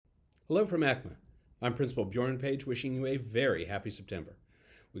Hello from ACMA. I'm Principal Bjorn Paige, wishing you a very happy September.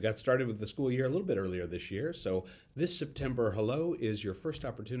 We got started with the school year a little bit earlier this year, so this September hello is your first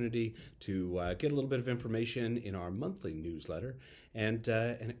opportunity to get a little bit of information in our monthly newsletter, and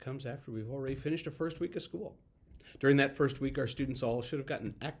it comes after we've already finished a first week of school. During that first week, our students all should have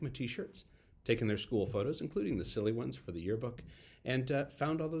gotten ACMA t-shirts, taken their school photos, including the silly ones for the yearbook, and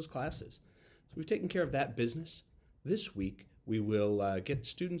found all those classes. So we've taken care of that business. This week, we will get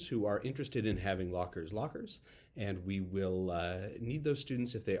students who are interested in having lockers, and we will need those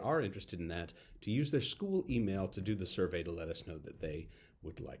students, if they are interested in that, to use their school email to do the survey to let us know that they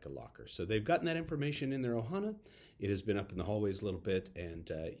would like a locker. So they've gotten that information in their Ohana. It has been up in the hallways a little bit, and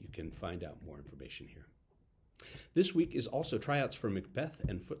you can find out more information here. This week is also tryouts for Macbeth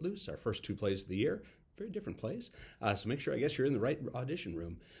and Footloose, our first two plays of the year. Very different plays, so make sure, I guess, you're in the right audition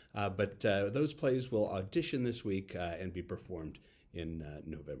room. But those plays will audition this week and be performed in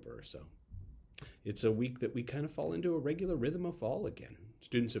November or so. It's a week that we kind of fall into a regular rhythm of fall again.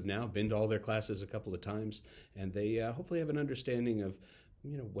 Students have now been to all their classes a couple of times, and they hopefully have an understanding of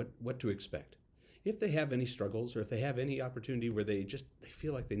what to expect. If they have any struggles, or if they have any opportunity where they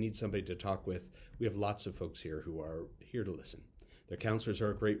feel like they need somebody to talk with, we have lots of folks here who are here to listen. Their counselors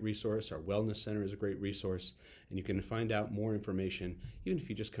are a great resource. Our wellness center is a great resource, and you can find out more information even if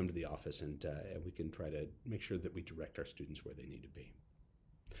you just come to the office, and we can try to make sure that we direct our students where they need to be.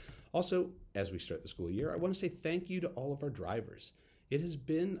 Also, as we start the school year, I want to say thank you to all of our drivers. It has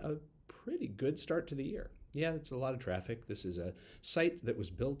been a pretty good start to the year. Yeah, it's a lot of traffic. This is a site that was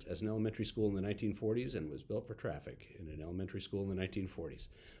built as an elementary school in the 1940s and was built for traffic in an elementary school in the 1940s.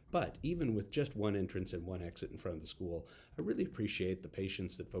 But even with just one entrance and one exit in front of the school, I really appreciate the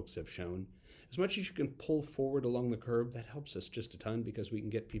patience that folks have shown. As much as you can pull forward along the curb, that helps us just a ton because we can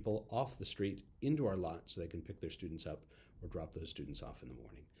get people off the street into our lot so they can pick their students up or drop those students off in the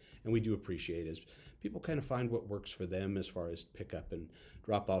morning. And we do appreciate as people kind of find what works for them as far as pickup and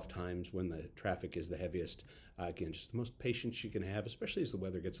drop-off times when the traffic is the heaviest. Again, just the most patience you can have, especially as the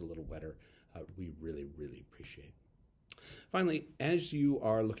weather gets a little wetter. We really, really appreciate. Finally, as you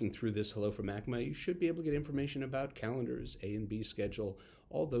are looking through this Hello from ACMA, you should be able to get information about calendars, A and B schedule,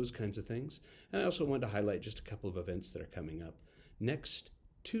 all those kinds of things. And I also wanted to highlight just a couple of events that are coming up. Next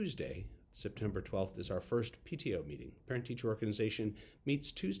Tuesday, September 12th, is our first PTO meeting. Parent-Teacher Organization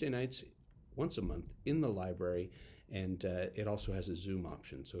meets Tuesday nights once a month in the library, and it also has a Zoom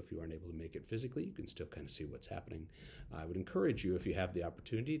option. So if you aren't able to make it physically, you can still kind of see what's happening. I would encourage you, if you have the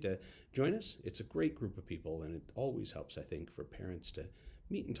opportunity, to join us. It's a great group of people, and it always helps, I think, for parents to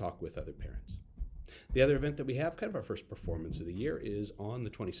meet and talk with other parents. The other event that we have, kind of our first performance of the year, is on the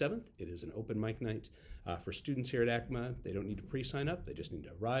 27th. It is an open mic night for students here at ACMA. They don't need to pre-sign up. They just need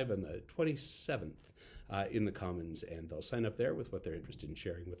to arrive on the 27th in the Commons, and they'll sign up there with what they're interested in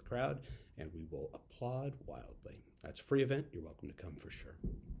sharing with the crowd, and we will applaud wildly. That's a free event. You're welcome to come for sure.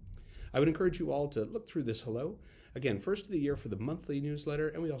 I would encourage you all to look through this hello. Again, first of the year for the monthly newsletter,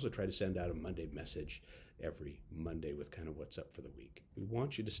 and we also try to send out a Monday message every Monday with kind of what's up for the week. We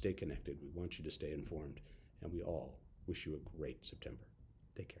want you to stay connected. We want you to stay informed, and we all wish you a great September.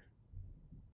 Take care.